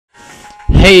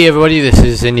Hey everybody, this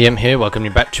is Indium here, welcome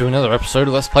you back to another episode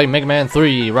of Let's Play Mega Man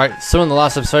 3. Right, so in the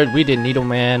last episode we did Needle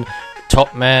Man,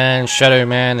 Top Man, Shadow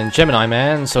Man, and Gemini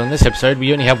Man. So in this episode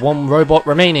we only have one robot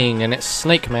remaining, and it's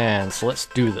Snake Man, so let's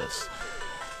do this.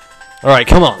 Alright,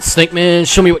 come on, Snake Man,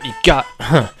 show me what you got.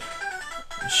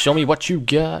 Show me what you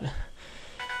got.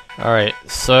 Alright,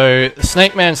 so the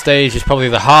Snake Man stage is probably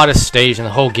the hardest stage in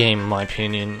the whole game in my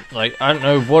opinion. Like, I don't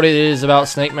know what it is about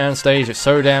Snake Man stage, it's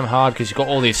so damn hard because you've got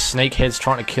all these snake heads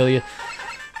trying to kill you.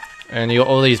 And you got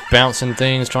all these bouncing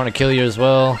things trying to kill you as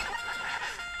well.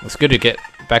 It's good to get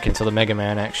back into the Mega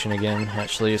Man action again.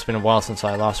 Actually, it's been a while since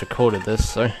I last recorded this,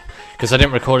 so... Because I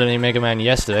didn't record any Mega Man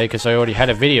yesterday, because I already had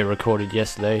a video recorded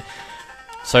yesterday.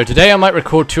 So today I might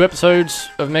record 2 episodes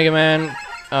of Mega Man.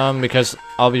 Because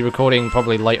I'll be recording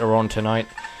probably later on tonight,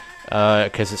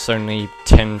 because it's only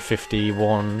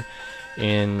 10:51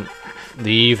 in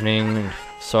the evening,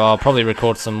 so I'll probably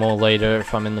record some more later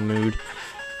if I'm in the mood.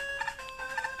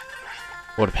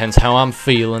 Well, depends how I'm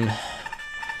feeling.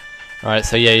 Alright,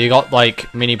 so yeah, you got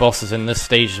like mini bosses in this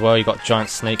stage as well, you got giant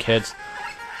snake heads.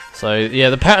 So yeah,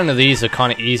 the pattern of these are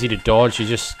kind of easy to dodge, you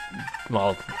just,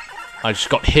 well, I just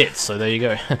got hit, so there you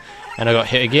go. And I got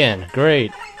hit again,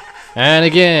 great. And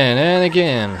again, and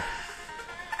again.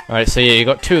 Alright, so yeah, you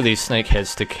got 2 of these snake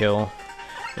heads to kill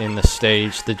in the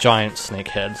stage, the giant snake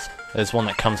heads. There's one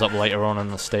that comes up later on in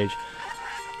the stage.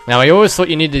 Now, I always thought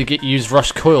you needed to use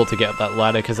Rush Coil to get up that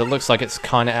ladder, because it looks like it's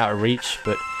kind of out of reach,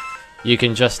 but you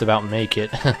can just about make it.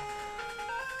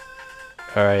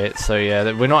 Alright, so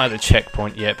yeah, we're not at the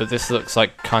checkpoint yet, but this looks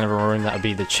like kind of a room that would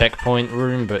be the checkpoint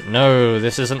room, but no,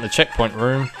 this isn't the checkpoint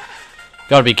room.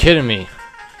 Gotta be kidding me.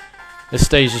 This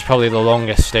stage is probably the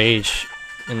longest stage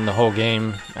in the whole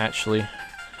game, actually.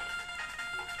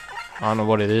 I don't know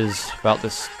what it is about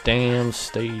this damn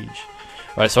stage.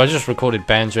 Right, so I just recorded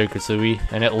Banjo-Kazooie,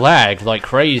 and it lagged like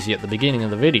crazy at the beginning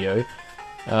of the video.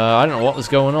 I don't know what was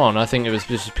going on. I think it was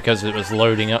just because it was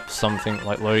loading up something,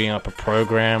 like loading up a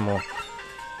program, or...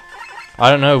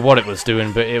 I don't know what it was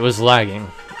doing, but it was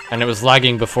lagging. And it was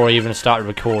lagging before I even started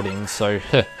recording, so...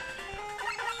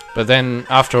 But then,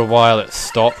 after a while, it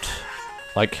stopped.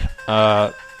 Like,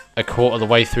 a quarter of the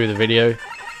way through the video,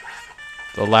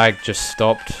 the lag just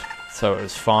stopped, so it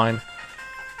was fine.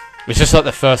 It's just like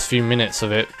the first few minutes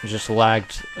of it just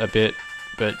lagged a bit,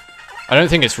 but I don't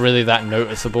think it's really that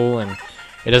noticeable, and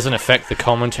it doesn't affect the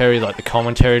commentary, like the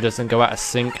commentary doesn't go out of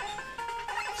sync,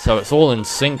 so it's all in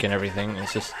sync and everything.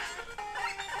 It's just...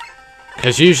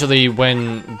 Because usually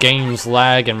when games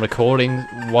lag and recording,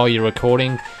 while you're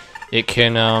recording, it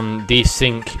can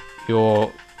desync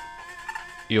your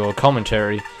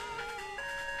commentary,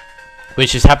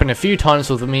 which has happened a few times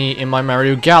with me in my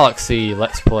Mario Galaxy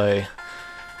Let's Play.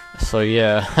 So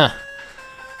yeah,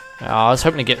 I was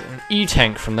hoping to get an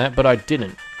E-Tank from that, but I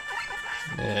didn't.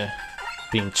 Yeah,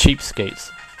 being cheapskates.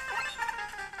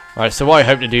 Alright, so what I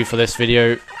hope to do for this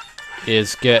video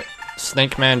is get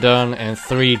Snake Man done and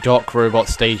 3 Doc Robot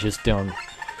stages done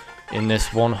in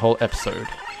this one whole episode.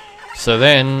 So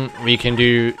then we can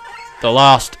do the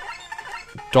last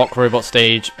Doc Robot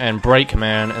stage and Break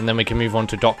Man, and then we can move on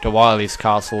to Dr. Wily's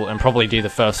castle and probably do the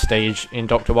first stage in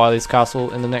Dr. Wily's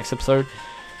castle in the next episode.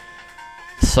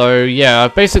 So yeah,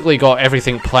 I've basically got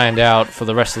everything planned out for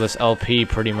the rest of this LP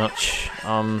pretty much.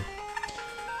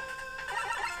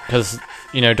 Because,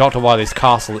 you know, Dr. Wily's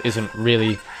castle isn't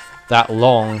really that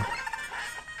long.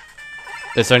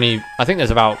 There's only, I think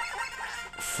there's about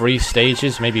 3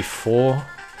 stages, maybe 4.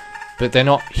 But they're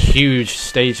not huge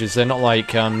stages, they're not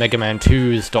like Mega Man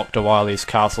 2's Dr. Wily's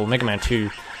Castle. Mega Man 2,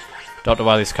 Dr.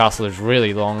 Wily's Castle is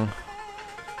really long.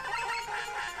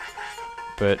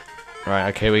 But, right,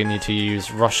 okay, we need to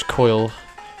use Rush Coil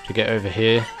to get over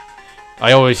here.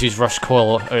 I always use Rush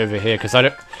Coil over here, because I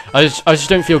just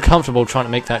don't feel comfortable trying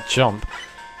to make that jump.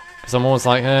 Because I'm always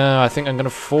like, I think I'm going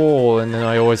to fall, and then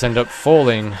I always end up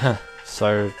falling.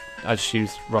 So, I just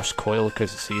use Rush Coil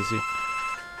because it's easy.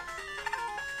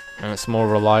 And it's more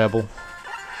reliable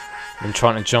than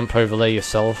trying to jump overlay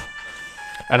yourself.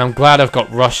 And I'm glad I've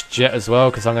got Rush Jet as well,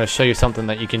 because I'm going to show you something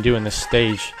that you can do in this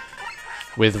stage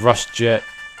with Rush Jet,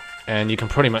 and you can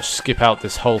pretty much skip out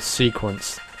this whole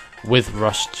sequence with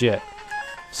Rush Jet,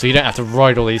 so you don't have to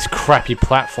ride all these crappy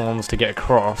platforms to get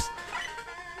across,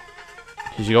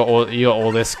 because you got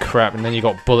all this crap, and then you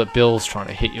got bullet bills trying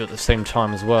to hit you at the same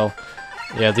time as well.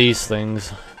 Yeah, these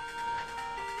things.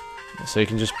 So you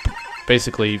can just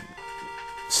basically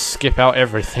skip out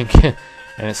everything,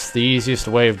 and it's the easiest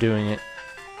way of doing it,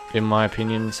 in my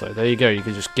opinion. So there you go, you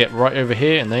can just get right over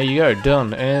here, and there you go,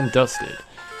 done and dusted.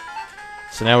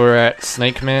 So now we're at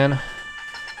Snake Man,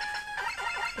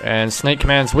 And Snake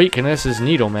Man's weakness is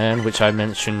Needle Man, which I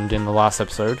mentioned in the last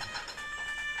episode.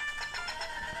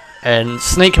 And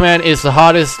Snake Man is the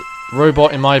hardest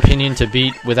robot, in my opinion, to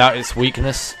beat without its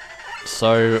weakness.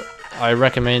 So I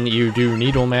recommend you do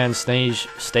Needle Man stage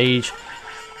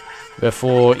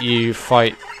before you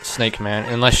fight Snake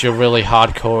Man, unless you're really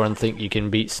hardcore and think you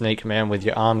can beat Snake Man with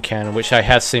your arm cannon, which I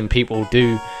have seen people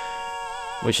do,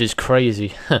 which is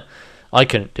crazy. I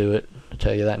couldn't do it, I'll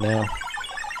tell you that now.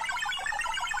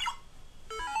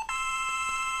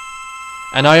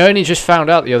 And I only just found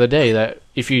out the other day that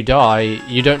if you die,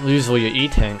 you don't lose all your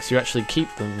E-tanks, you actually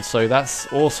keep them. So that's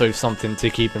also something to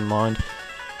keep in mind,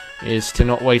 is to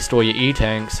not waste all your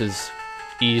E-tanks as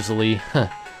easily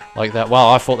like that.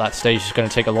 Wow, I thought that stage was going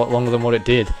to take a lot longer than what it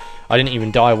did. I didn't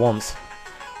even die once.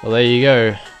 Well, there you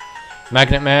go.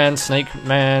 Magnet Man, Snake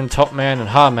Man, Top Man, and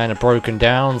Hard Man are broken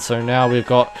down. So now we've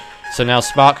got... So now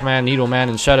Spark Man, Needle Man,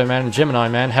 and Shadow Man, and Gemini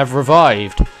Man have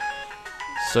revived.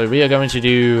 So we are going to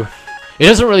do... It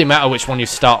doesn't really matter which one you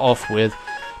start off with,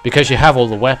 because you have all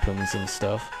the weapons and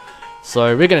stuff.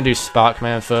 So we're going to do Spark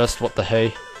Man first, what the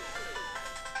hey.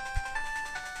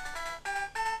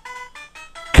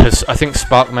 Because I think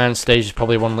Spark Man stage is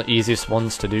probably one of the easiest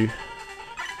ones to do.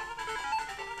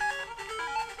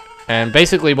 And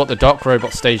basically what the Dock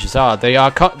Robot stages are, they are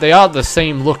the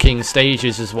same looking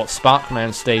stages as what Spark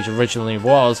Man stage originally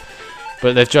was,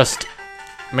 but they've just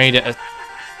made it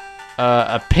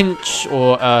a pinch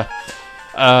or a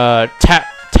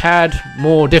tad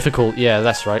more difficult. Yeah,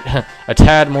 that's right. A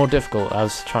tad more difficult. I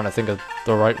was trying to think of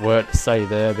the right word to say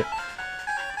there, but...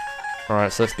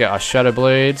 Alright, so let's get our Shadow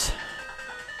Blades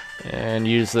and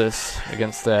use this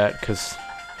against that, because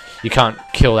you can't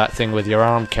kill that thing with your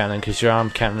arm cannon, because your arm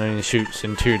cannon only shoots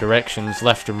in two directions,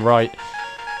 left and right.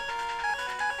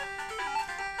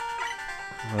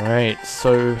 Alright,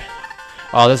 so...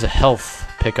 Oh, there's a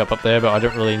health pickup up there, but I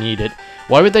don't really need it.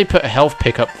 Why would they put a health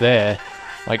pickup there?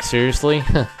 Like, seriously?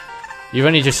 You've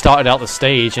only just started out the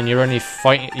stage, and you've only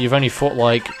fought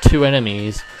like 2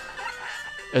 enemies.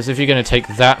 As if you're going to take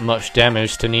that much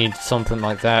damage to need something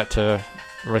like that to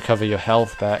recover your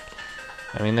health back.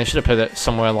 I mean, they should have put it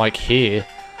somewhere like here.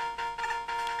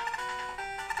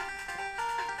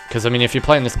 Because, I mean, if you're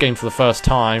playing this game for the first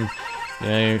time, you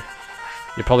know,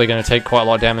 you're probably going to take quite a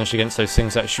lot of damage against those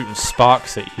things that are shooting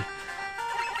sparks at you.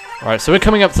 Alright, so we're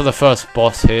coming up to the first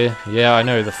boss here. Yeah, I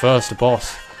know, the first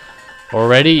boss.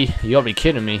 Already? You gotta be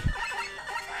kidding me.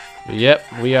 But yep,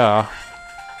 we are.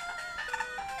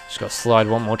 Just gotta slide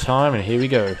one more time, and here we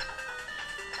go.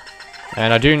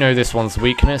 And I do know this one's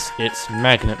weakness. It's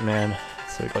Magnet Man.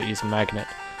 So we've got to use a magnet.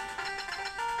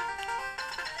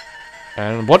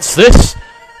 And what's this?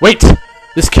 Wait!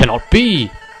 This cannot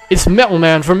be! It's Metal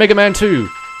Man from Mega Man 2!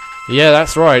 Yeah,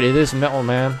 that's right, it is Metal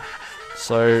Man.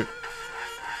 So...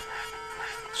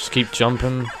 just keep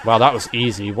jumping. Wow, that was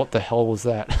easy. What the hell was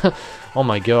that? Oh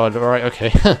my god. Alright,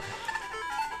 okay.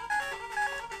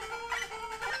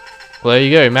 Well, there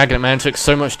you go. Magnet Man took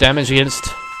so much damage against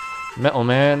Metal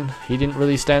Man. He didn't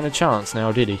really stand a chance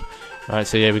now, did he? Alright,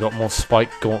 so yeah, we got more spike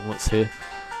gauntlets here.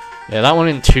 Yeah, that one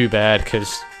isn't too bad,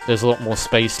 because there's a lot more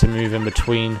space to move in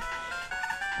between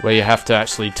where you have to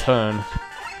actually turn.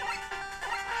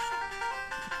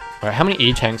 Alright, how many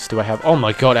E-tanks do I have? Oh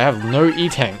my god, I have no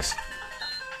E-tanks.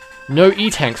 No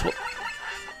E-tanks.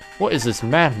 What is this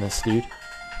madness, dude?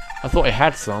 I thought I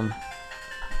had some.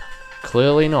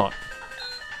 Clearly not.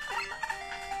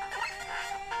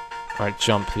 Alright,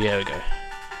 jump. There we go.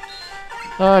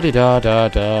 La di da da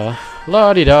da.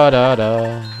 La di da da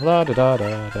da. La di da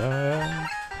da da.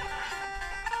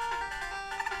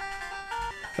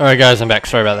 Alright, guys, I'm back.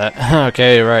 Sorry about that.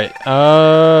 Okay, right.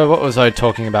 What was I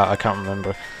talking about? I can't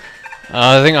remember.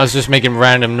 I think I was just making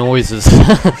random noises.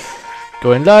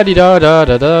 Going la di da da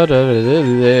da da da.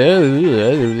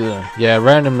 Yeah,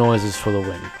 random noises for the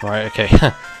win. Right, okay.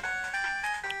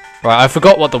 Right, I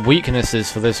forgot what the weakness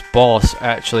is for this boss,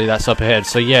 actually, that's up ahead.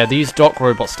 So yeah, these Dock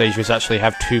Robot stages actually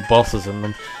have 2 bosses in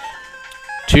them.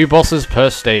 2 bosses per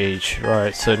stage.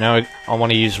 Right, so now I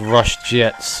want to use Rush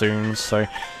Jet soon, so...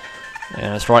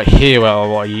 yeah, it's right here where I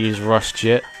want to use Rush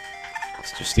Jet.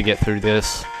 It's just to get through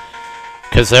this.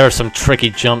 Because there are some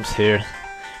tricky jumps here.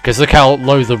 Because look how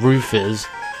low the roof is.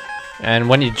 And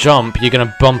when you jump, you're going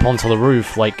to bump onto the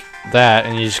roof like that,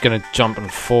 and you're just going to jump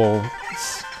and fall.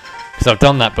 Because I've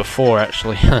done that before,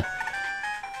 actually.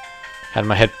 Had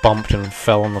my head bumped and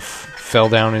fell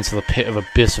down into the pit of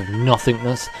abyss of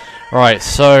nothingness. Right,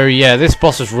 so yeah, this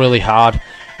boss is really hard.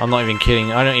 I'm not even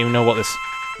kidding. I don't even know what this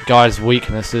guy's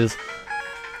weakness is.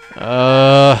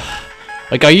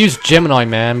 Like, I used Gemini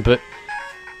Man, but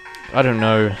I don't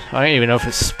know. I don't even know if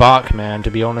it's Spark Man, to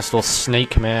be honest, or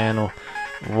Snake Man, or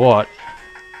What?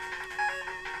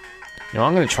 You know,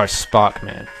 I'm gonna try Spark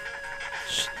Man.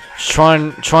 Try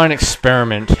and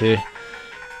experiment here.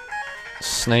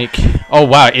 Snake. Oh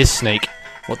wow, it is Snake.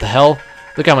 What the hell?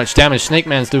 Look how much damage Snake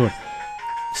Man's doing.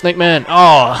 Snake Man.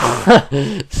 Oh,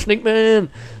 Snake Man.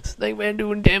 Snake Man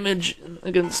doing damage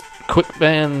against Quick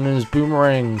Man and his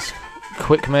boomerangs.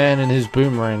 Quick Man and his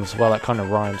boomerangs. Well, that kind of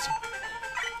rhymes.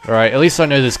 Alright, at least I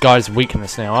know this guy's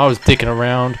weakness now. I was dicking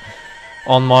around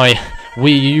on my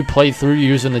Wii U playthrough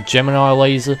using the Gemini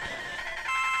laser.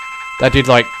 That did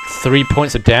like 3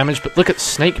 points of damage, but look at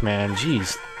Snake Man,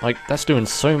 jeez. Like, that's doing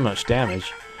so much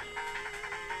damage.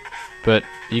 But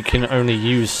you can only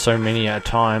use so many at a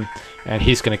time, and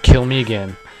he's gonna kill me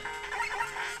again.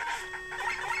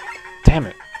 Damn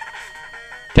it.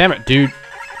 Damn it, dude.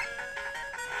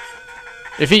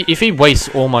 If he wastes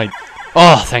all my...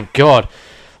 Oh, thank God.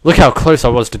 Look how close I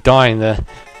was to dying there.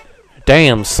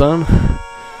 Damn, son.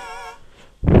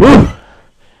 Woo!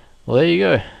 Well, there you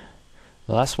go.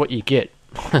 Well, that's what you get.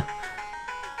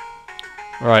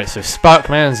 Right, so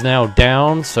Sparkman's now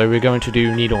down, so we're going to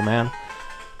do Needle Man.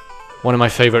 One of my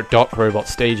favourite Doc Robot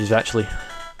stages, actually.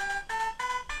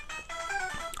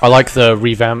 I like the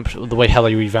way how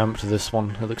they revamped this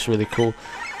one. It looks really cool.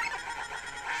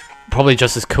 Probably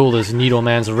just as cool as Needle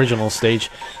Man's original stage.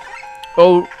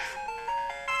 Oh!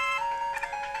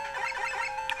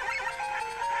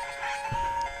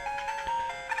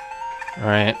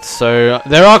 Alright, so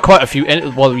there are quite a few.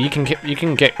 Well, you can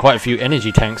get quite a few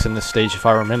energy tanks in this stage, if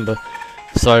I remember.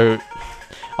 So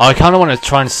I kind of want to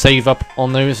try and save up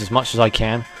on those as much as I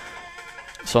can.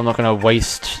 So I'm not going to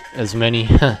waste as many.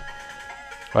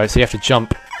 Right, so you have to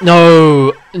jump.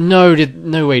 No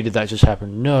way did that just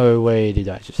happen. No way did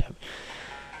that just happen.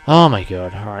 Oh my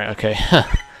God! All right, okay.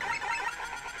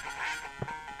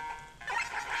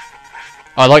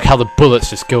 I like how the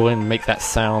bullets just go in and make that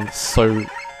sound so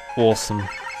awesome.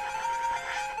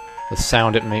 The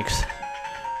sound it makes.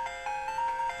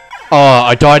 Oh,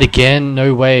 I died again.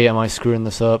 No way am I screwing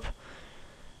this up.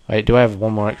 Wait, do I have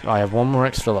one more? I have one more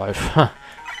extra life.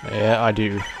 Yeah, I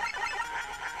do.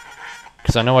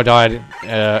 Because I know I died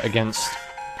against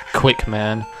Quick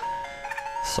Man,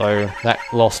 so that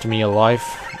lost me a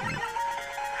life.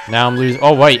 Now I'm losing.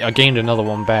 Oh wait, I gained another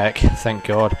one back. Thank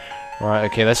God. Right,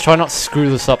 okay, let's try not to screw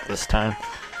this up this time.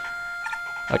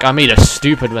 Like, I made a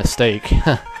stupid mistake.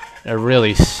 A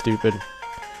really stupid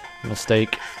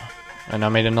mistake. And I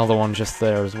made another one just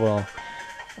there as well.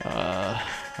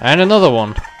 And another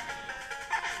one.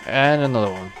 And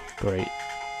another one. Great.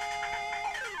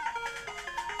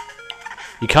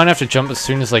 You kind of have to jump as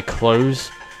soon as they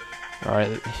close.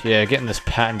 Alright, yeah, getting this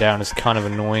pattern down is kind of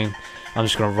annoying. I'm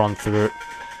just going to run through it.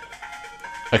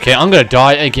 Okay, I'm going to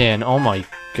die again. Oh my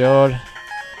God.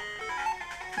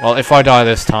 Well, if I die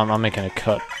this time, I'm making a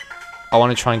cut. I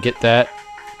want to try and get that.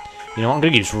 You know what, I'm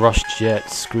going to use Rush Jet.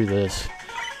 Screw this.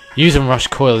 Using Rush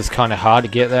Coil is kind of hard to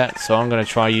get that, so I'm going to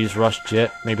try use Rush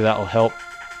Jet. Maybe that'll help.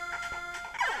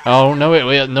 Oh, no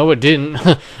it didn't.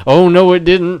 Oh, no it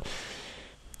didn't.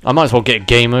 I might as well get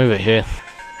game over here.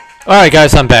 Alright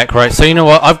guys, I'm back, right? So you know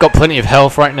what, I've got plenty of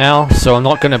health right now, so I'm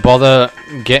not going to bother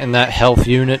getting that health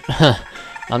unit.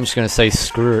 I'm just going to say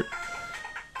screw it.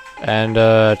 And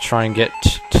try and get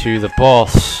to the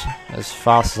boss as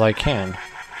fast as I can.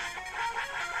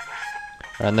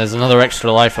 And there's another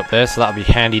extra life up there, so that'll be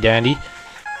handy dandy.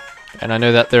 And I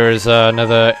know that there is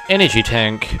another energy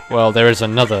tank. Well, there is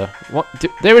another. What?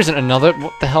 There isn't another?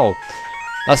 What the hell?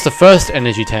 That's the first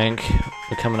energy tank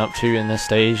we're coming up to in this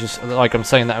stage. Just like I'm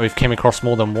saying that we've came across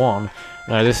more than one.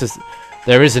 No,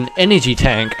 there is an energy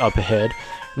tank up ahead.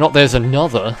 Not there's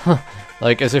another.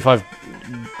 Like as if I've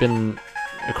been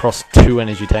across 2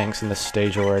 energy tanks in this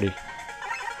stage already.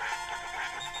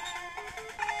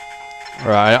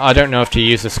 Right, I don't know if to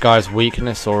use this guy's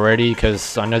weakness already,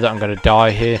 because I know that I'm going to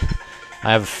die here.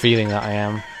 I have a feeling that I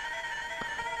am.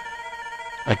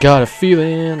 I got a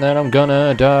feeling that I'm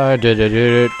gonna die.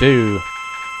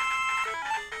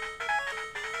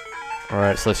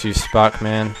 Alright, so let's use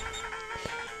Sparkman.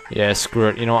 Yeah, screw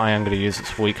it. You know what, I am going to use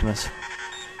its weakness.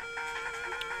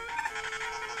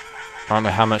 I don't know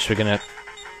how much we're going to...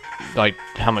 like,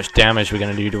 how much damage we're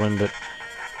going to do to him, but...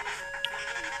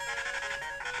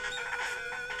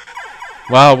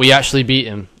 Wow, we actually beat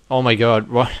him. Oh my God.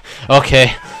 What?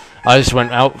 Okay. I just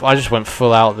went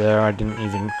full out there. I didn't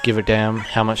even give a damn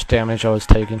how much damage I was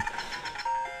taking.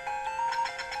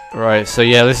 Right, so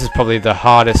yeah, this is probably the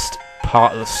hardest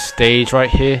part of the stage right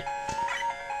here.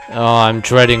 Oh, I'm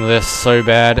dreading this so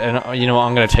bad. And you know what?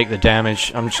 I'm going to take the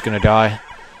damage. I'm just going to die.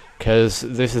 Because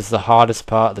this is the hardest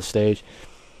part of the stage.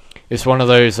 It's one of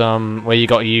those where you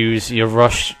got to use your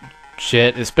rush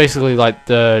jet. It's basically like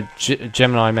the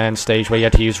Gemini Man stage where you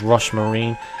had to use Rush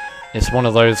Marine. It's one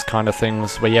of those kind of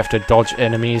things where you have to dodge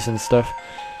enemies and stuff,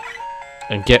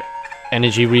 and get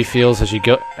energy refills as you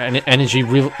go.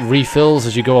 Refills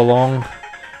as you go along.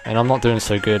 And I'm not doing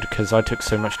so good because I took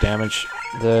so much damage.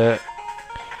 Because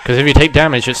if you take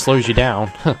damage, it slows you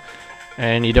down,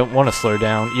 and you don't want to slow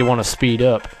down. You want to speed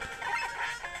up.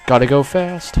 Gotta go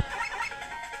fast.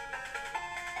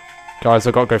 Guys,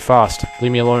 I gotta go fast.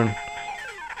 Leave me alone.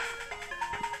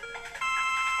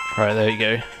 Alright, there you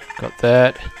go. Got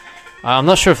that. I'm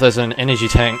not sure if there's an energy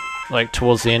tank, like,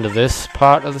 towards the end of this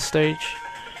part of the stage.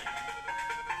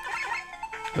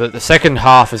 But the second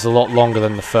half is a lot longer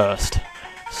than the first.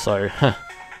 So,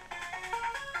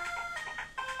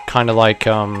 kind of like,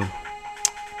 I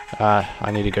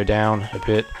need to go down a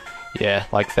bit. Yeah,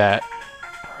 like that.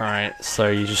 Alright, so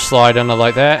you just slide under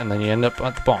like that, and then you end up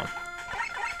at the bottom.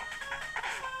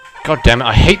 God damn it,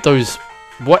 I hate those,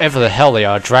 whatever the hell they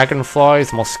are,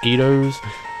 dragonflies, mosquitoes.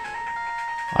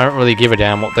 I don't really give a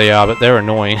damn what they are, but they're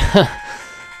annoying.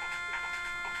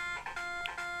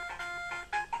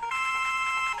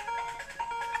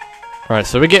 Right,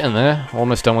 so we're getting there.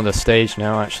 Almost done with the stage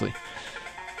now, actually.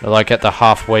 We're like at the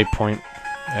halfway point,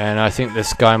 and I think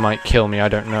this guy might kill me, I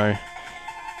don't know.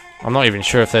 I'm not even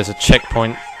sure if there's a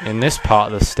checkpoint in this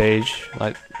part of the stage.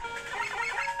 Like,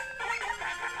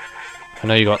 I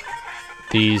know you got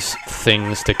these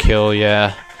things to kill,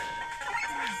 yeah.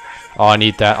 Oh, I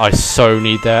need that. I so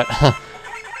need that.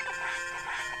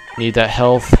 Need that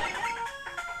health.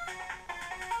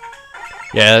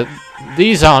 Yeah,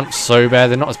 these aren't so bad.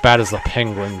 They're not as bad as the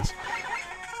penguins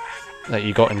that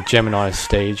you got in Gemini's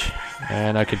stage.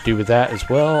 And I could do with that as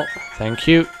well. Thank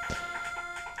you.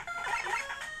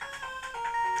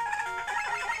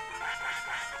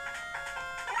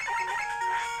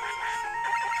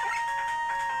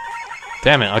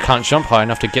 Damn it, I can't jump high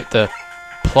enough to get the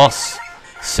plus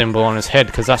symbol on his head,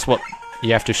 because that's what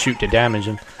you have to shoot to damage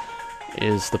him,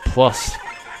 is the plus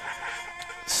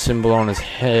symbol on his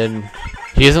head.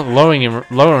 He isn't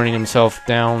lowering himself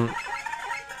down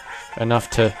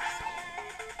enough to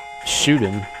shoot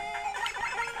him.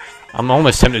 I'm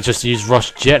almost tempted just to use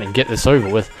Rush Jet and get this over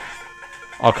with.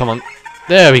 Oh, come on.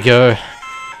 There we go.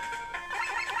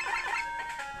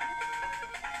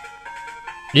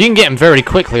 You can get him very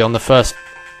quickly on the first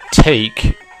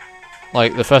take.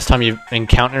 Like, the first time you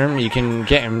encounter him, you can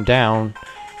get him down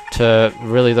to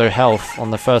really low health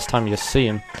on the first time you see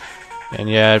him. And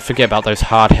yeah, forget about those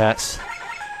hard hats.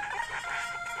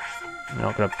 I'm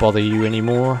not going to bother you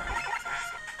anymore.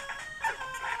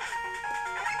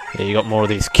 Yeah, you got more of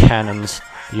these cannons.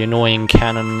 The annoying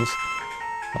cannons.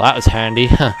 Well, that was handy.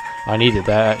 I needed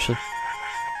that, actually.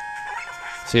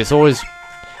 See, it's always...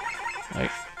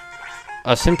 like,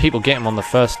 I've seen people get him on the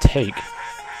first take.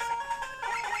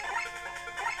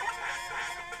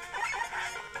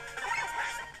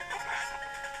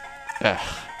 Ugh.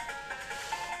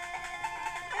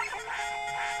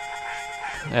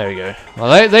 There we go.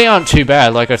 Well, they aren't too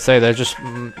bad. Like I say, they're just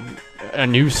a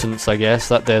nuisance, I guess,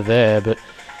 that they're there. But,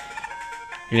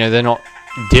 you know, they're not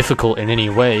difficult in any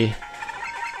way.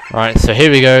 Right, so here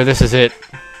we go. This is it.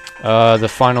 The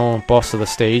final boss of the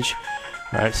stage.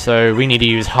 Right, so we need to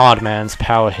use Hardman's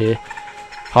power here.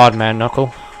 Hardman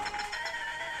Knuckle.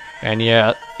 And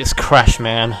yeah, it's Crash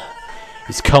Man.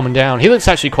 He's coming down. He looks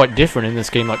actually quite different in this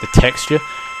game, like the texture.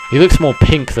 He looks more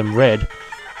pink than red.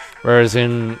 Whereas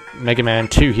in Mega Man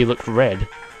 2, he looked red.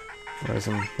 Whereas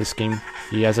in this game,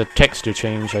 he has a texture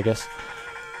change, I guess.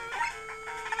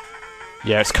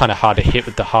 Yeah, it's kind of hard to hit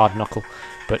with the hard knuckle.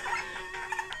 But...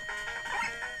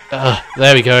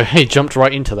 there we go. He jumped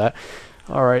right into that.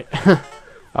 Alright.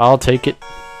 I'll take it.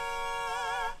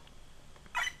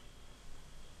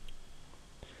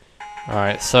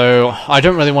 Alright, so I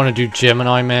don't really want to do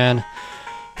Gemini Man.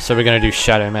 So we're going to do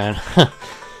Shadow Man.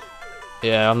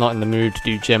 Yeah, I'm not in the mood to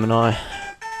do Gemini.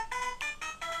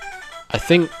 I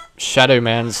think Shadow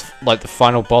Man's, like the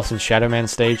final boss in Shadow Man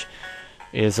stage,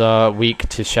 is weak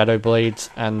to Shadow Blades,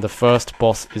 and the first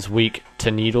boss is weak to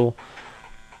Needle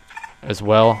as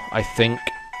well, I think.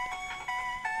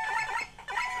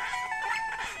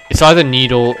 It's either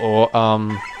Needle or,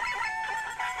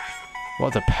 what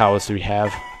other powers do we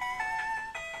have?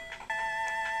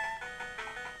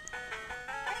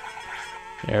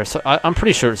 Yeah, so I'm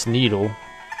pretty sure it's Needle.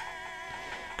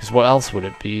 Because what else would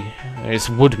it be? It's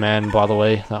Woodman, by the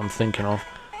way, that I'm thinking of.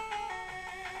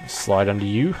 Slide under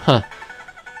you. Huh.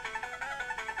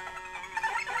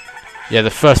 Yeah, the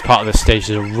first part of this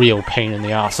stage is a real pain in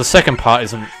the ass. The second part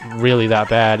isn't really that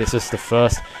bad. It's just the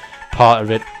first part of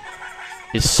it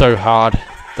is so hard.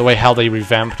 the way how they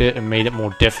revamped it and made it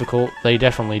more difficult. They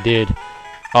definitely did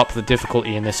up the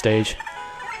difficulty in this stage.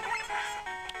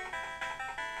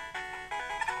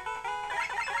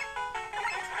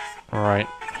 Alright.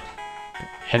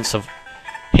 Hint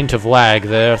of lag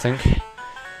there, I think.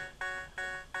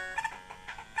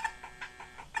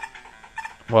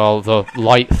 Well, the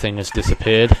light thing has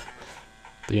disappeared.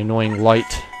 The annoying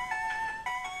light.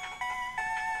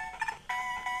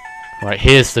 Right,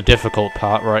 here's the difficult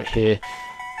part right here.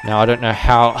 Now, I don't know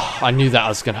how... I knew that I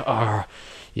was gonna...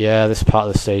 yeah, this part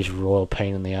of the stage is a royal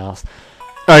pain in the ass.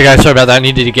 Alright guys, sorry about that. I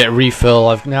needed to get a refill.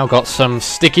 I've now got some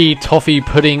sticky toffee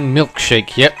pudding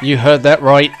milkshake. Yep, you heard that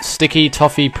right. Sticky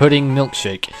toffee pudding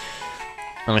milkshake.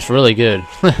 And it's really good.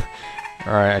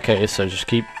 Alright, okay, so just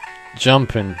keep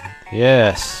jumping.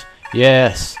 Yes,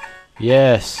 yes,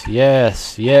 yes,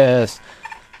 yes, yes.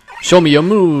 Show me your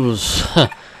moves. Well,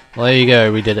 there you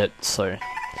go, we did it. So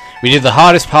we did the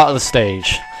hardest part of the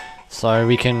stage. So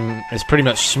we can... it's pretty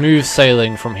much smooth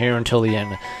sailing from here until the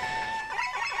end.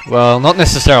 Well, not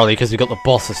necessarily, because we got the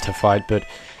bosses to fight, but...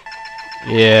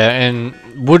 yeah,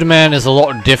 and Woodman is a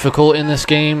lot difficult in this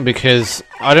game, because,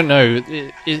 I don't know,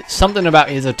 something about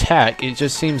his attack, it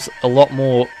just seems a lot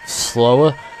more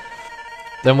slower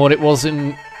than what it was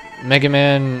in Mega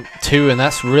Man 2, and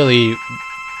that's really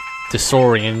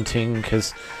disorienting,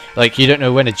 because, like, you don't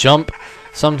know when to jump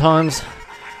sometimes.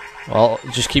 Well,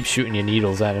 just keep shooting your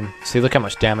needles at him. See, look how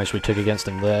much damage we took against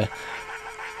him there.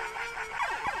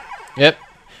 Yep.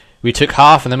 We took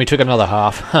half, and then we took another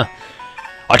half. Huh.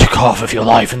 I took half of your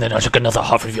life, and then I took another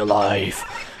half of your life.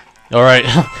 Alright.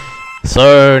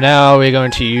 So, now we're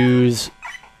going to use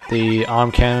the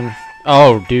arm cannon.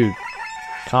 Oh, dude.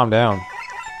 Calm down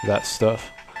with that stuff.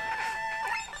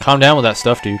 Calm down with that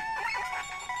stuff, dude.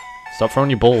 Stop throwing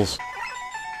your balls.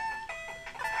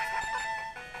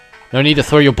 No need to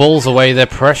throw your balls away, they're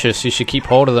precious. You should keep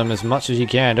hold of them as much as you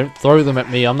can. Don't throw them at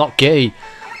me, I'm not gay.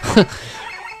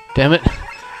 Damn it.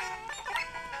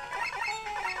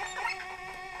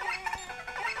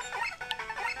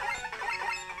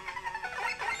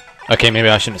 Okay, maybe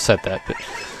I shouldn't have said that, but...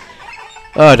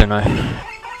 I don't know.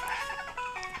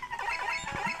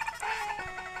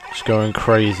 Just going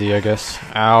crazy, I guess.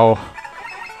 Ow.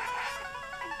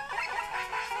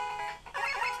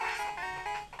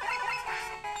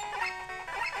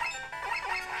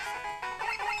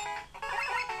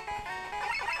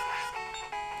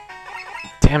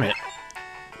 Damn it.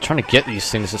 Trying to get these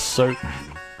things is so...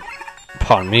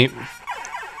 pardon me.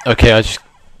 Okay, I just...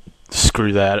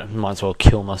 screw that. I might as well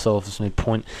kill myself. There's no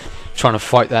point trying to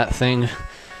fight that thing.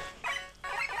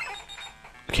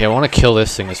 Okay, I want to kill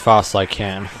this thing as fast as I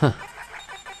can.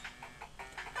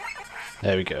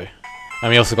 There we go.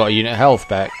 And we also got a unit of health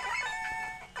back.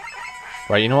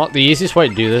 Right, you know what? The easiest way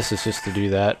to do this is just to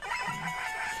do that.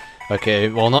 Okay,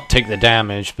 well, not take the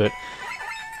damage, but...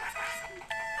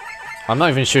 I'm not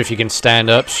even sure if you can stand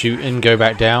up, shoot him, go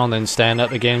back down, then stand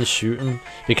up again, shoot him.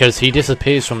 Because he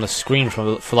disappears from the screen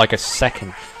for like a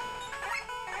second.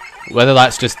 Whether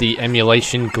that's just the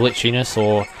emulation glitchiness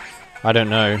or... I don't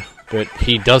know. But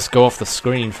he does go off the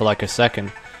screen for like a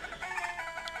second.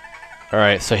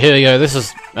 Alright, so here we go. This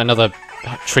is another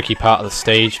tricky part of the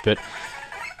stage, but...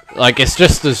 like, it's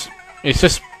just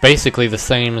basically the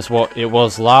same as what it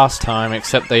was last time,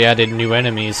 except they added new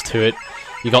enemies to it.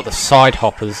 You got the side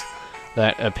hoppers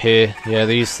that appear. Yeah,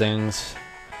 these things.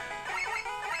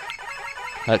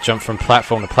 That jump from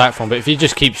platform to platform. But if you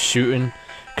just keep shooting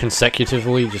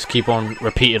consecutively, just keep on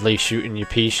repeatedly shooting your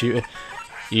pea shooter,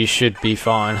 you should be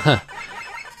fine.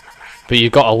 But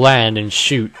you've got to land and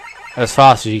shoot as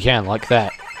fast as you can, like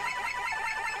that.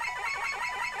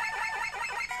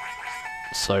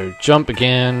 So jump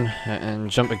again,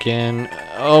 and jump again.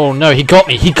 Oh no, he got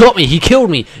me! He got me! He killed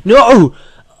me! No!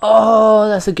 Oh,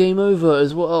 that's a game over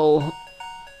as well.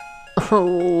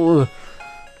 Oh.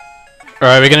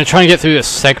 Alright, we're gonna try and get through this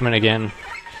segment again.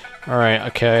 Alright,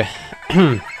 okay.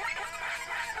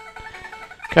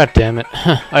 God damn it.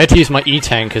 I had to use my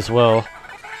E-Tank as well.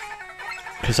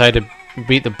 Because I had to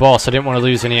beat the boss. I didn't want to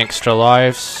lose any extra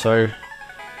lives, so...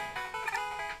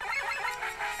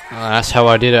 that's how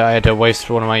I did it. I had to waste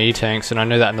one of my E-Tanks, and I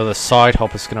know that another side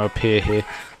hopper's going to appear here.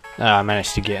 I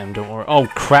managed to get him, don't worry. Oh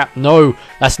crap, no!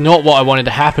 That's not what I wanted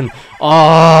to happen!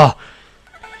 Ah!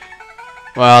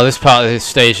 Well, this part of this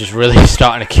stage is really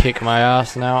starting to kick my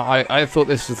ass now. I thought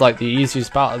this was like the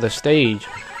easiest part of the stage.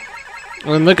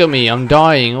 And look at me, I'm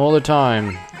dying all the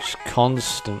time. Just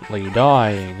constantly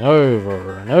dying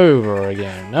over and over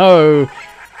again. No!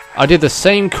 I did the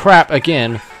same crap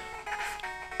again.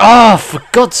 Ah, for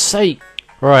God's sake!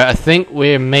 Right, I think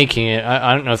we're making it.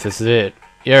 I don't know if this is it.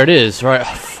 Yeah, it is. Right,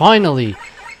 finally!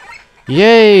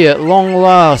 Yay! At long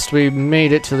last, we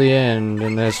made it to the end,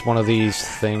 and there's one of these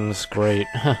things. Great.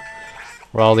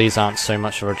 Well, these aren't so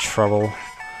much of a trouble.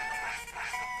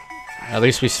 At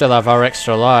least we still have our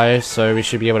extra lives, so we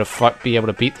should be able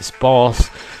to beat this boss.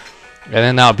 And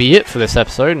then that'll be it for this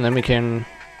episode, and then we can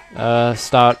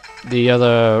start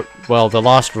the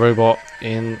last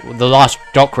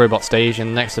dock robot stage in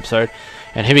the next episode.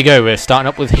 And here we go, we're starting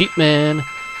up with Heatman.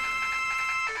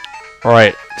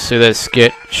 Alright, so let's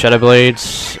get Shadow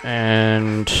Blades,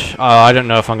 and I don't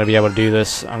know if I'm going to be able to do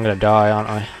this. I'm going to die, aren't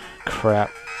I? Crap.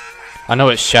 I know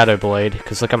it's Shadow Blade,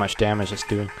 because look how much damage it's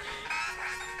doing.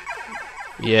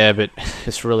 Yeah, but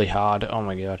it's really hard. Oh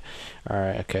my god.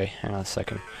 Alright, okay, hang on a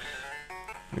second.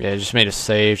 Yeah, just made a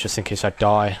save just in case I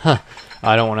die. Huh.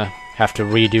 I don't want to have to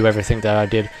redo everything that I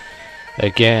did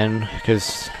again,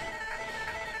 because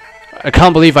I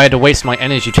can't believe I had to waste my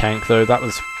energy tank, though. That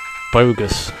was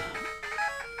bogus.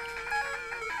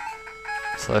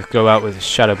 So let's go out with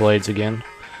Shadow Blades again.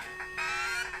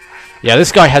 Yeah,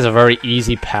 this guy has a very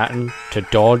easy pattern to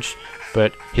dodge,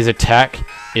 but his attack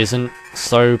isn't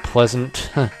so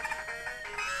pleasant.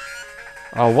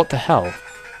 Oh, what the hell?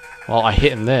 Well, I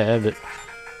hit him there, but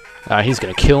he's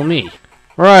gonna kill me.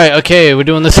 Right, okay, we're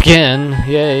doing this again.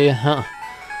 Yay, huh.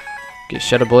 Get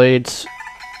Shadow Blades.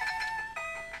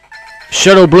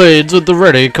 Shadow Blades at the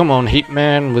ready. Come on,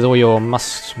 Heatman, with all your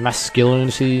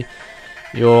masculinity,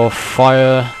 your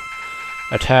fire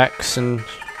attacks and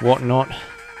whatnot.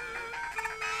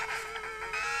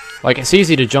 Like, it's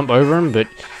easy to jump over him, but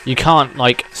you can't,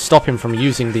 like, stop him from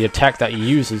using the attack that he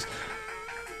uses.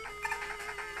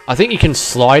 I think you can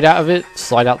slide out of it,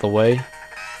 slide out the way.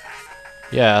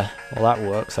 Yeah, well that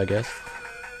works, I guess.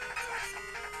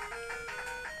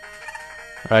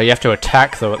 You have to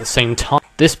attack, though, at the same time.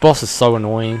 This boss is so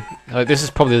annoying. Like, this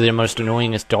is probably the most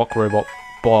annoyingest dock robot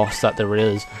boss that there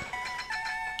is.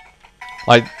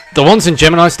 Like, the ones in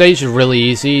Gemini stage are really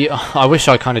easy. I wish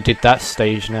I kind of did that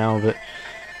stage now, but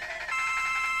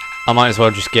I might as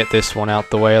well just get this one out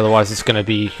the way, otherwise it's going to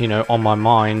be, you know, on my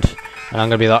mind. And I'm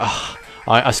going to be like, ugh,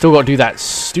 I still got to do that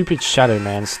stupid Shadow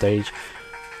Man stage.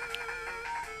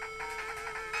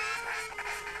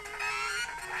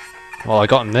 Well, I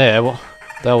got him there. What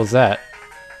the hell was that?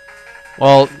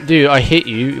 Well, dude, I hit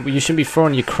you. You shouldn't be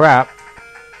throwing your crap.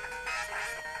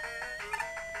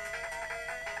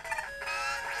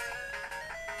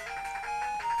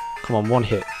 Come on, one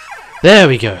hit. There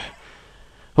we go.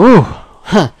 Ooh,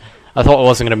 huh. I thought I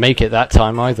wasn't going to make it that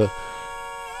time either.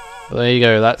 But there you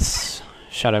go, that's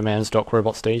Shadow Man's Dock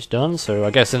Robot stage done. So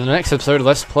I guess in the next episode,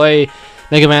 let's play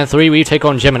Mega Man 3. We take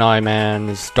on Gemini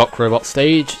Man's Dock Robot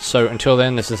stage. So until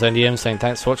then, this is NDM saying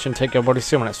thanks for watching. Take care, everybody.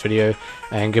 See you in the next video,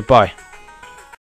 and goodbye.